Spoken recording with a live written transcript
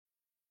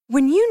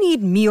When you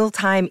need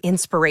mealtime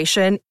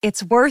inspiration,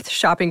 it's worth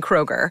shopping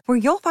Kroger, where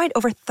you'll find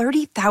over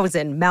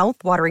 30,000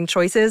 mouth-watering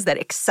choices that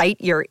excite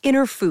your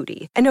inner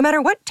foodie. And no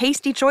matter what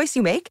tasty choice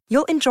you make,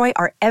 you'll enjoy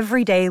our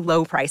everyday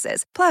low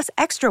prices, plus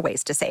extra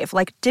ways to save,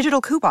 like digital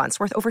coupons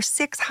worth over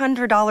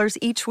 $600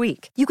 each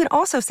week. You can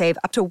also save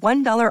up to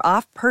 $1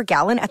 off per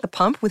gallon at the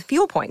pump with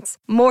fuel points.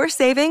 More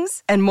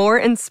savings and more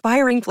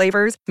inspiring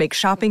flavors make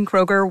shopping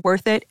Kroger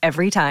worth it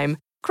every time.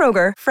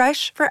 Kroger,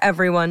 fresh for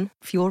everyone.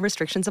 Fuel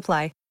restrictions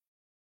apply.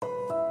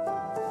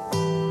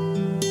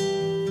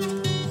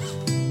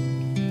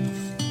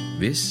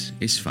 This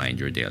is Find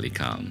Your Daily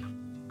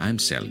Calm. I'm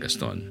Sel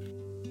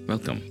Gaston.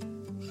 Welcome.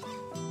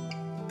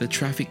 The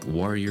Traffic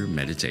Warrior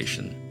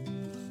Meditation.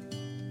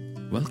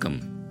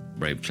 Welcome,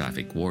 brave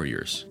traffic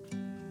warriors.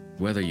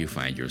 Whether you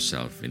find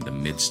yourself in the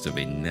midst of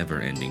a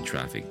never-ending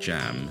traffic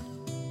jam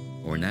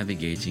or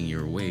navigating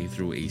your way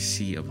through a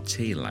sea of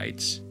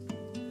taillights,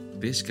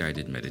 this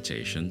guided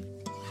meditation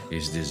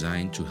is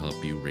designed to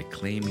help you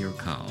reclaim your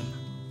calm,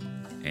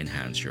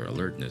 enhance your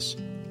alertness,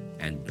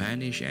 and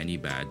banish any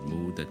bad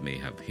mood that may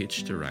have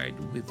hitched a ride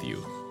with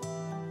you.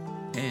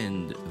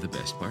 And the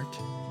best part?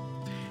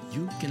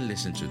 You can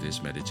listen to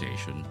this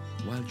meditation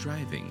while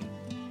driving.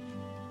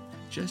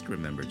 Just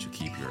remember to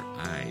keep your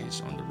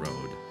eyes on the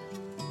road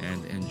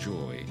and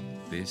enjoy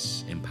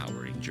this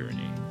empowering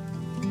journey.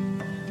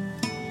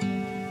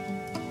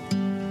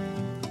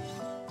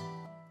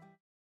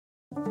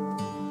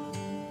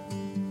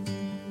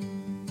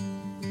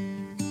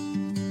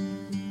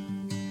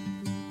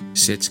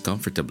 Sit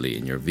comfortably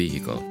in your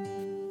vehicle,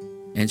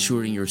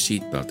 ensuring your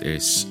seatbelt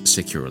is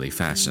securely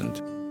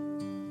fastened.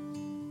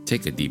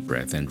 Take a deep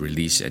breath and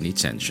release any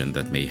tension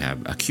that may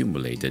have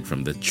accumulated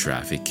from the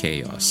traffic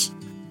chaos.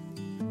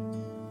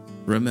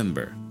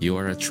 Remember, you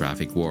are a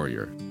traffic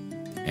warrior,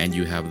 and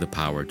you have the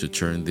power to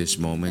turn this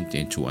moment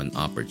into an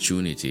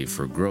opportunity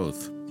for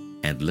growth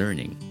and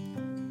learning.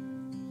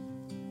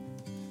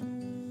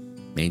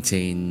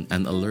 Maintain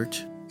an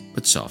alert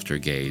but softer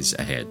gaze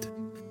ahead.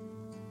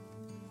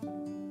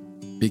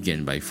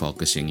 Begin by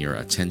focusing your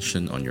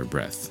attention on your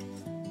breath.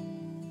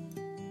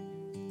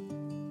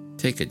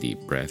 Take a deep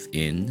breath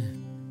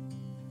in,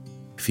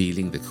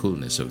 feeling the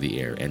coolness of the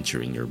air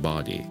entering your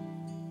body,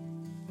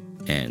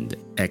 and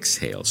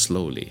exhale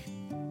slowly,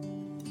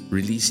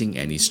 releasing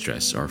any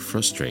stress or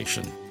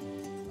frustration.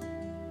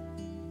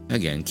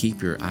 Again,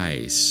 keep your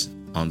eyes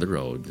on the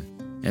road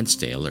and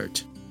stay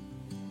alert.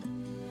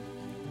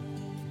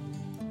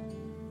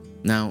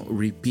 Now,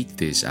 repeat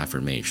these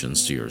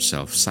affirmations to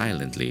yourself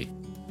silently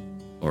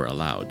or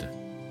aloud,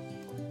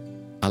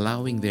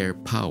 allowing their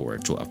power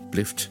to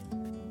uplift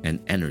and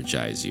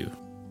energize you.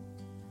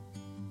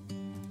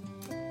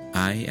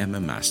 I am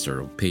a master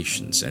of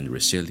patience and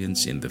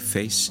resilience in the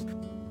face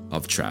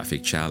of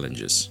traffic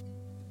challenges.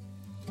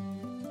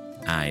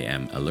 I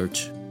am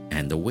alert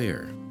and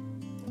aware,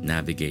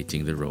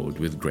 navigating the road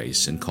with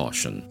grace and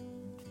caution.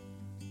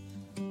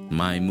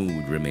 My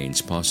mood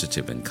remains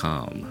positive and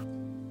calm,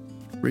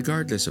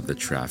 regardless of the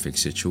traffic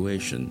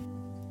situation.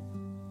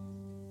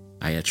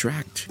 I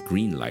attract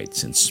green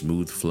lights and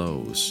smooth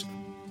flows,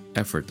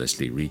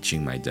 effortlessly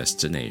reaching my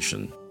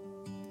destination.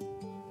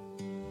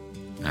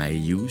 I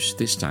use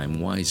this time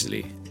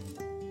wisely,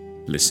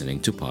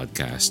 listening to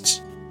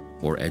podcasts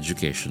or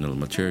educational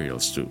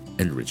materials to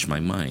enrich my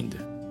mind.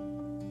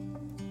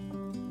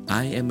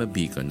 I am a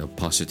beacon of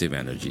positive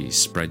energy,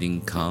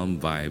 spreading calm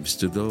vibes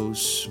to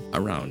those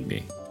around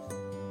me.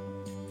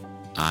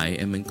 I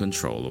am in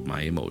control of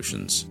my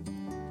emotions,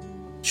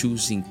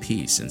 choosing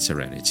peace and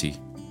serenity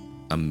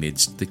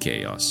amidst the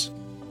chaos.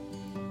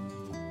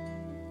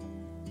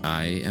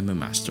 I am a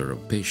master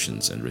of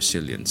patience and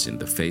resilience in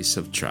the face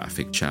of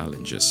traffic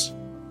challenges.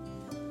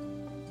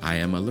 I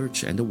am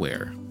alert and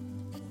aware,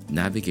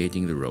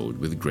 navigating the road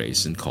with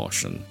grace and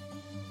caution.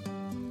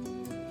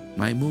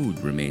 My mood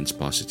remains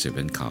positive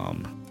and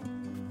calm,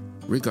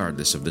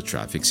 regardless of the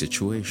traffic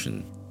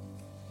situation.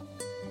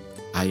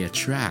 I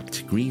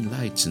attract green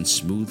lights and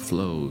smooth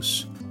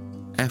flows,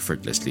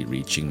 effortlessly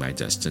reaching my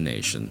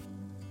destination.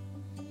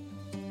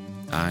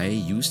 I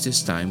use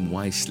this time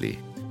wisely,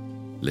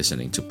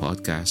 listening to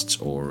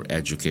podcasts or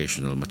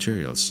educational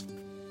materials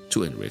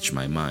to enrich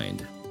my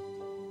mind.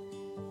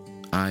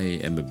 I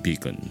am a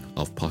beacon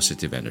of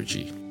positive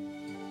energy,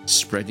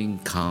 spreading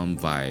calm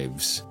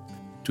vibes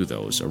to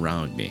those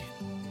around me.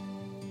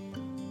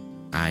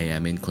 I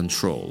am in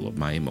control of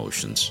my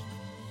emotions,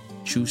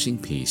 choosing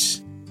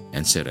peace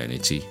and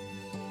serenity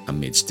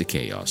amidst the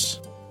chaos.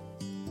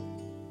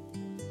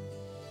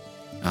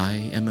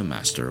 I am a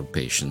master of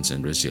patience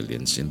and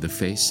resilience in the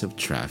face of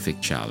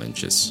traffic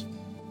challenges.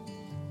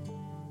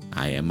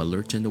 I am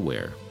alert and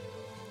aware,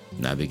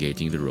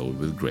 navigating the road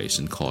with grace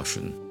and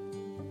caution.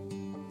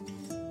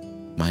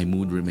 My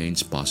mood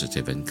remains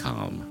positive and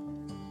calm,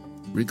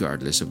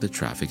 regardless of the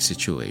traffic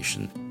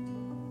situation.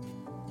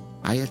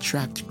 I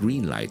attract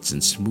green lights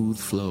and smooth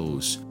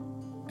flows,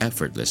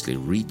 effortlessly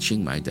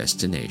reaching my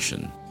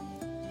destination.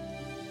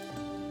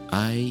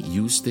 I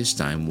use this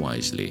time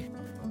wisely,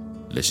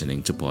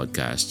 listening to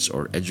podcasts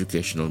or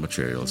educational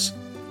materials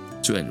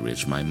to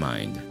enrich my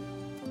mind.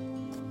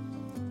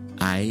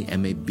 I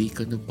am a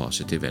beacon of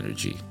positive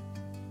energy,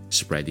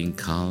 spreading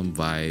calm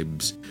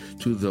vibes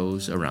to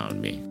those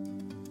around me.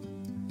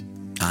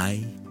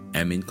 I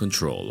am in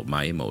control of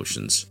my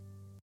emotions,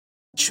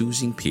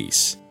 choosing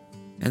peace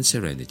and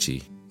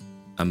serenity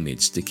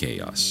amidst the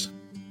chaos.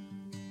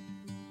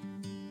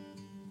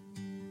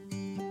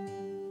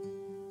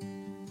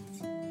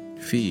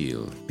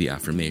 Feel the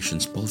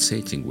affirmations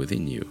pulsating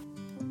within you,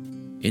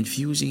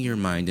 infusing your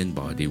mind and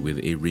body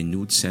with a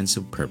renewed sense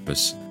of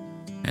purpose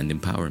and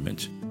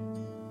empowerment.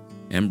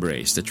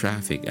 Embrace the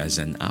traffic as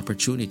an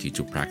opportunity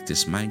to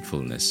practice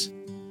mindfulness,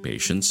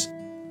 patience,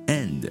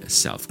 and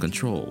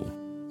self-control.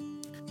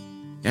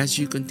 As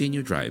you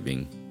continue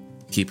driving,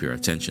 keep your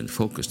attention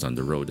focused on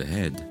the road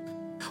ahead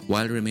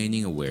while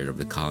remaining aware of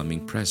the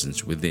calming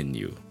presence within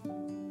you.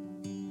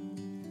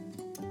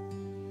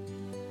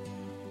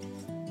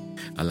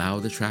 Allow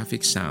the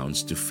traffic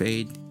sounds to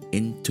fade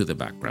into the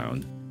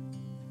background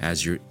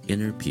as your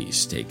inner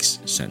peace takes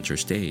center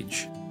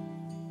stage.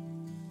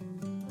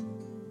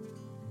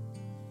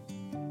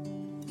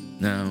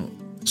 Now,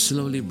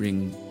 slowly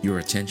bring your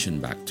attention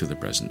back to the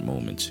present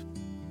moment.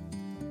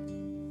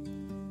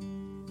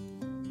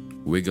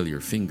 Wiggle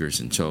your fingers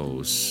and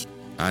toes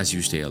as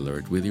you stay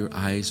alert with your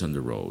eyes on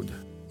the road.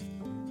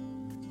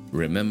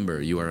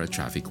 Remember, you are a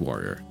traffic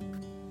warrior,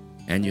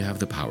 and you have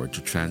the power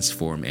to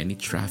transform any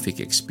traffic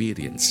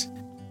experience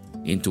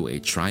into a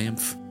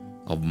triumph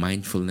of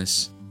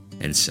mindfulness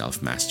and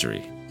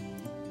self-mastery.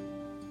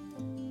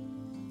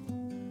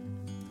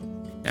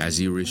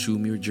 As you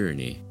resume your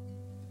journey,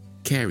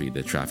 carry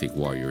the traffic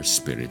warrior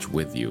spirit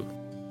with you.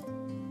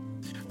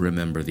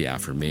 Remember the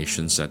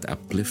affirmations that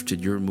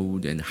uplifted your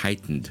mood and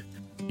heightened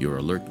your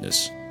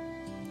alertness.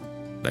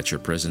 Let your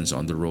presence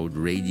on the road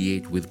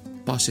radiate with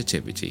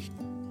positivity,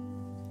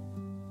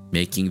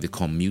 making the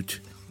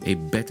commute a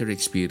better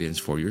experience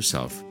for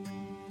yourself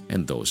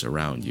and those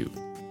around you.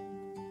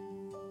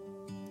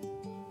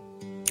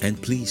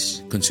 And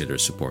please consider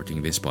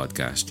supporting this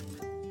podcast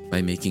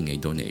by making a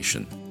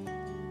donation.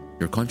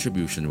 Your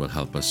contribution will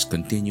help us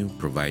continue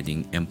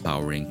providing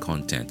empowering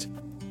content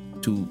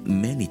to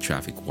many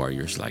traffic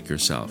warriors like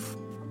yourself.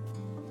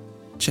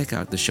 Check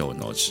out the show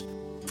notes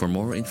for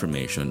more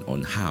information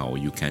on how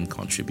you can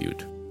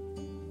contribute.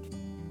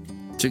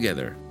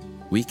 Together,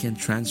 we can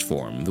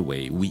transform the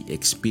way we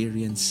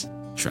experience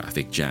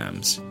traffic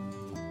jams.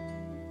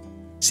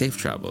 Safe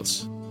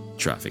travels,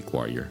 traffic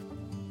warrior.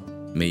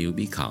 May you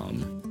be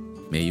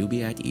calm, may you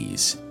be at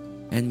ease,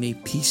 and may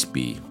peace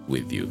be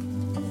with you.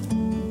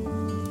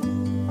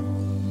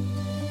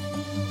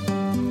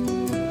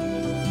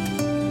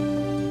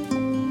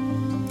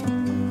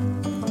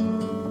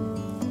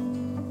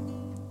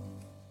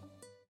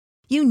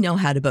 You know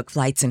how to book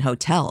flights and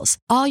hotels.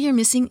 All you're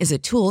missing is a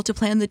tool to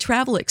plan the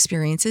travel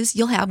experiences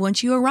you'll have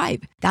once you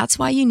arrive. That's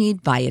why you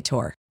need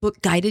Viator. Book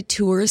guided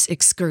tours,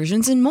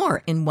 excursions, and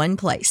more in one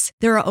place.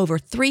 There are over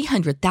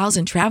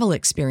 300,000 travel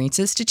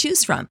experiences to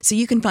choose from, so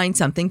you can find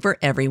something for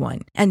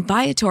everyone. And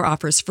Viator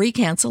offers free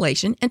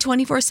cancellation and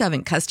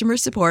 24/7 customer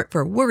support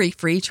for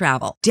worry-free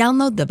travel.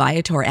 Download the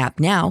Viator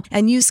app now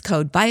and use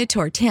code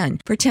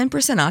Viator10 for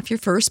 10% off your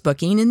first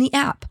booking in the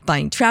app.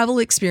 Find travel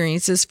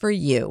experiences for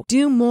you.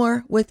 Do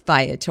more with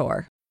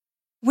Viator.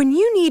 When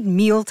you need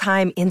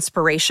mealtime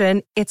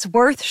inspiration, it's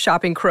worth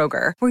shopping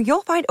Kroger, where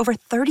you'll find over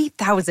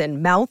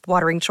 30,000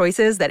 mouth-watering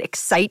choices that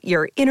excite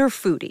your inner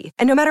foodie.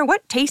 And no matter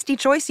what tasty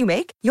choice you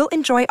make, you'll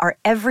enjoy our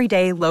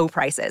everyday low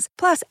prices,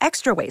 plus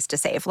extra ways to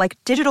save, like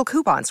digital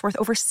coupons worth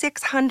over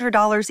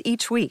 $600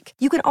 each week.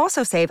 You can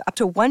also save up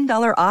to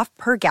 $1 off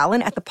per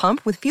gallon at the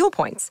pump with fuel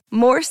points.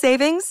 More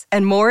savings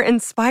and more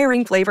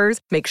inspiring flavors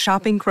make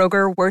shopping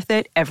Kroger worth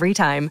it every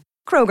time.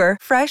 Kroger,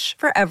 fresh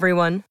for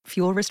everyone.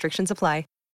 Fuel restrictions apply.